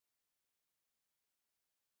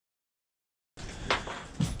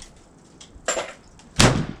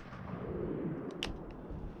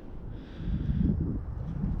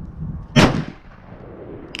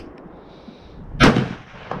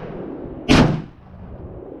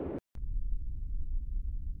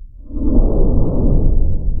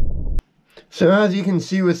So as you can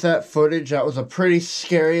see with that footage, that was a pretty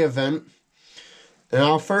scary event. And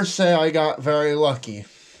I'll first say I got very lucky.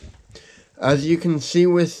 As you can see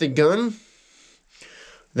with the gun,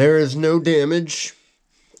 there is no damage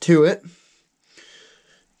to it.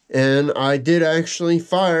 And I did actually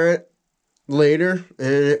fire it later,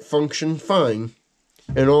 and it functioned fine.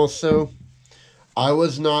 And also, I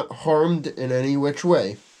was not harmed in any which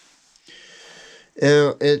way.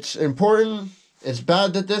 It's important. It's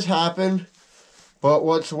bad that this happened. But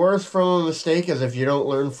what's worse from a mistake is if you don't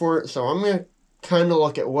learn for it. So I'm going to kind of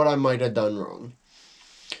look at what I might have done wrong.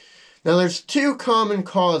 Now, there's two common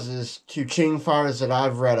causes to chain fires that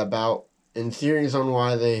I've read about and theories on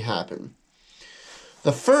why they happen.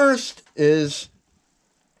 The first is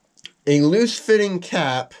a loose-fitting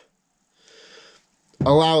cap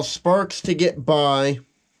allows sparks to get by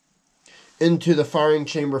into the firing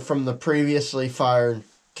chamber from the previously fired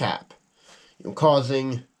cap,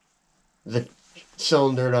 causing the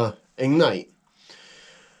cylinder to ignite.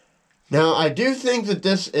 Now, I do think that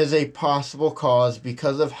this is a possible cause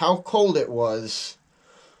because of how cold it was.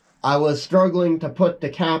 I was struggling to put the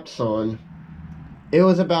caps on. It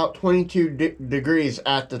was about 22 degrees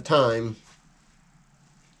at the time.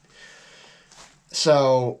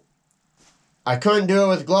 So, I couldn't do it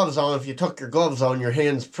with gloves on. If you took your gloves on, your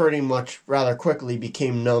hands pretty much rather quickly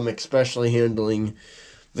became numb, especially handling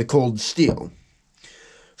the cold steel.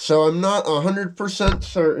 So I'm not 100%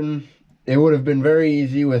 certain. It would have been very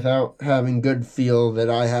easy without having good feel that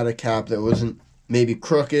I had a cap that wasn't maybe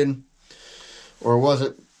crooked or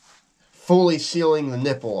wasn't fully sealing the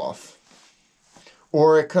nipple off.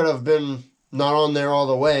 Or it could have been not on there all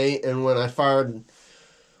the way, and when I fired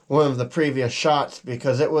one of the previous shots,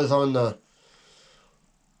 because it was on the...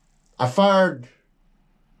 I fired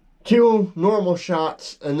 2 normal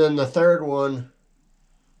shots, and then the third one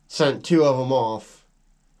sent 2 of them off.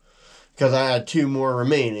 Because I had 2 more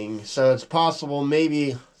remaining. So it's possible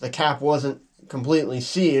maybe the cap wasn't completely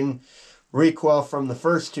sealed. Recoil from the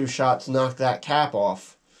first 2 shots knocked that cap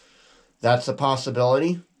off. That's a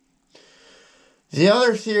possibility. The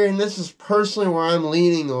other theory, and this is personally where I'm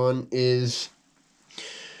leaning on, is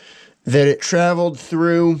that it traveled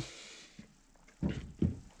through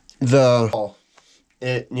the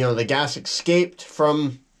gas escaped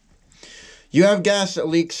from... You have gas that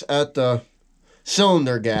leaks at the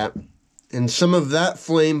cylinder gap. And some of that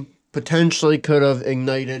flame potentially could have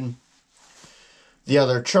ignited the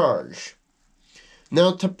other charge.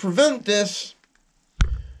 Now, to prevent this,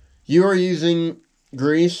 you are using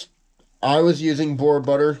grease. I was using boar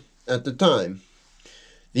butter at the time.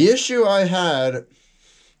 The issue I had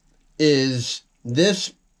is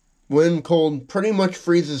this, when cold, pretty much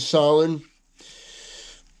freezes solid.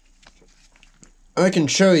 I can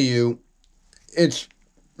show you. It's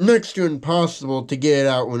next to impossible to get it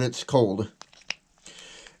out when it's cold.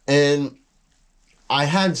 And I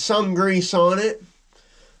had some grease on it,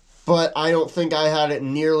 but I don't think I had it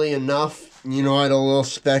nearly enough. I had a little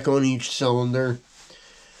speck on each cylinder.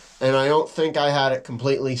 And I don't think I had it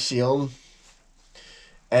completely sealed.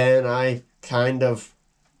 And I kind of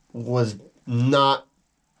was not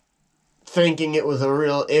thinking it was a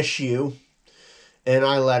real issue, and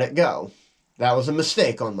I let it go. That was a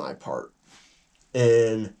mistake on my part.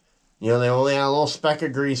 And, they only had a little speck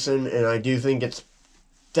of grease in, and I do think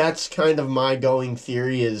that's kind of my going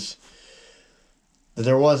theory, is that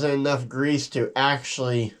there wasn't enough grease to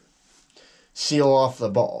actually seal off the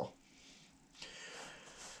ball.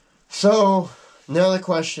 So, now the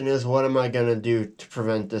question is, what am I going to do to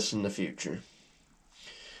prevent this in the future?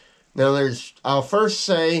 Now, I'll first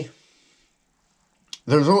say,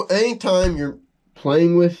 anytime you're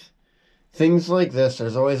playing with things like this,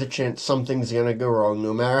 there's always a chance something's going to go wrong,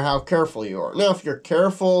 no matter how careful you are. Now, if you're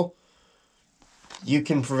careful, you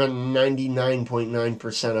can prevent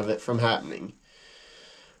 99.9% of it from happening.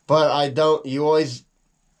 But you always,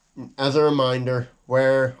 as a reminder,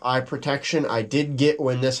 wear eye protection. I did get,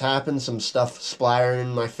 when this happened, some stuff splattering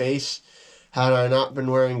in my face. Had I not been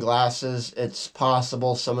wearing glasses, it's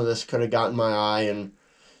possible some of this could have gotten my eye and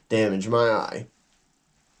damaged my eye.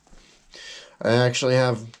 I actually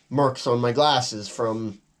have marks on my glasses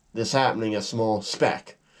from this happening, a small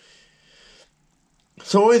speck.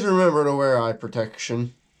 So always remember to wear eye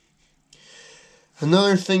protection.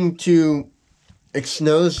 Another thing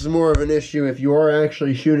now this is more of an issue if you are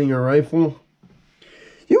actually shooting a rifle.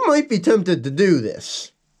 You might be tempted to do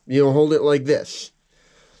this. Hold it like this.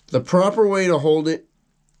 The proper way to hold it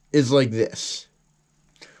is like this,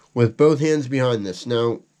 with both hands behind this.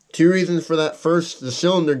 Now, 2 reasons for that. First, the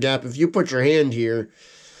cylinder gap. If you put your hand here,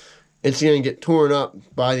 it's going to get torn up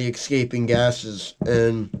by the escaping gases.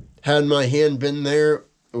 And had my hand been there,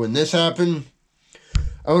 when this happened,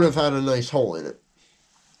 I would have had a nice hole in it.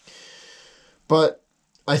 But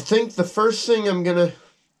I think the first thing I'm going to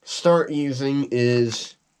start using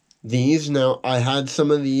is these. Now, I had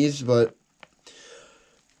some of these, but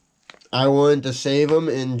I wanted to save them,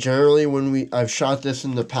 and generally when I've shot this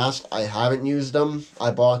in the past, I haven't used them.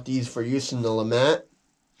 I bought these for use in the Lamette.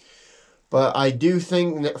 But I do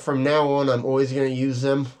think that from now on, I'm always going to use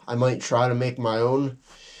them. I might try to make my own.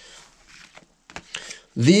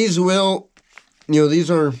 These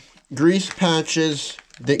these are grease patches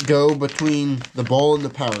that go between the ball and the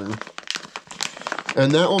powder.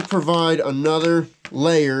 And that will provide another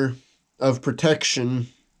layer of protection.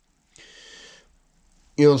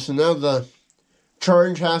 So now the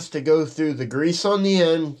charge has to go through the grease on the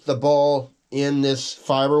end, the ball, and this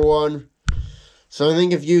fiber one. So I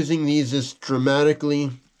think if using these, this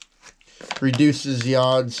dramatically reduces the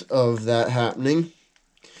odds of that happening.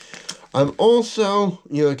 I'm also,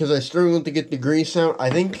 because I struggle to get the grease out, I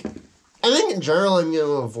think in general I'm going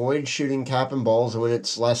to avoid shooting cap and balls when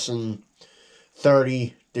it's less than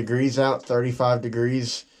 30 degrees out, 35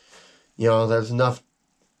 degrees. There's enough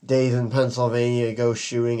days in Pennsylvania to go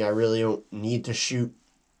shooting. I really don't need to shoot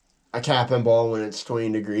a cap and ball when it's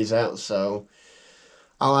 20 degrees out, so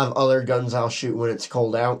I'll have other guns I'll shoot when it's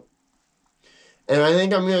cold out. And I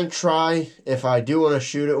think I'm going to try, if I do want to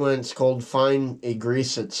shoot it when it's cold, find a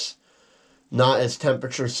grease that's not as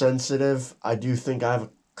temperature sensitive. I do think I have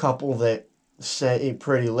a couple that stay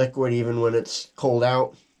pretty liquid even when it's cold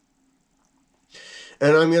out.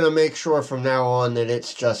 And I'm going to make sure from now on that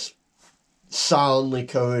it's just solidly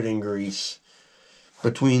coated in grease.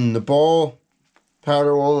 Between the ball,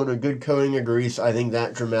 powder wall, and a good coating of grease, I think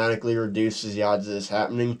that dramatically reduces the odds of this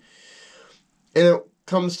happening. And it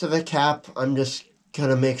comes to the cap, I'm just going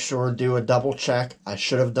to make sure, do a double check. I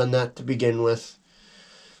should have done that to begin with.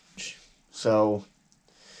 So,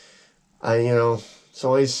 it's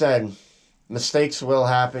always said, mistakes will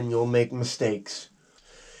happen, you'll make mistakes.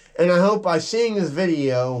 And I hope by seeing this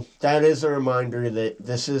video, that is a reminder that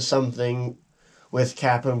this is something with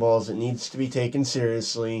cap and balls that needs to be taken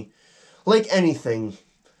seriously. Like anything,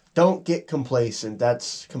 don't get complacent.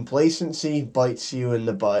 Complacency bites you in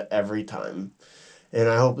the butt every time. And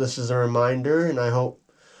I hope this is a reminder, and I hope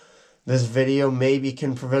this video maybe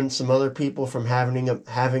can prevent some other people from having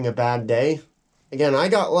a bad day. Again, I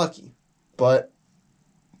got lucky, but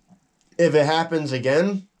if it happens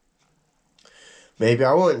again, maybe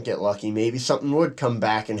I wouldn't get lucky. Maybe something would come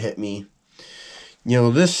back and hit me.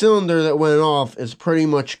 This cylinder that went off is pretty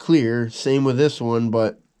much clear. Same with this one,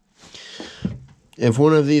 but if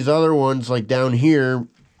one of these other ones, like down here,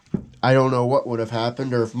 I don't know what would have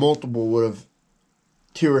happened, or if multiple would have,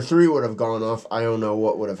 2 or 3 would have gone off, I don't know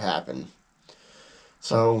what would have happened.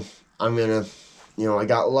 So, I'm going to, I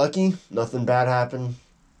got lucky, nothing bad happened.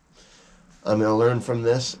 I'm going to learn from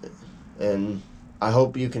this, and I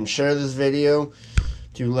hope you can share this video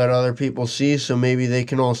to let other people see, so maybe they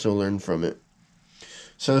can also learn from it.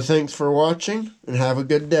 So, thanks for watching, and have a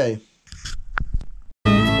good day.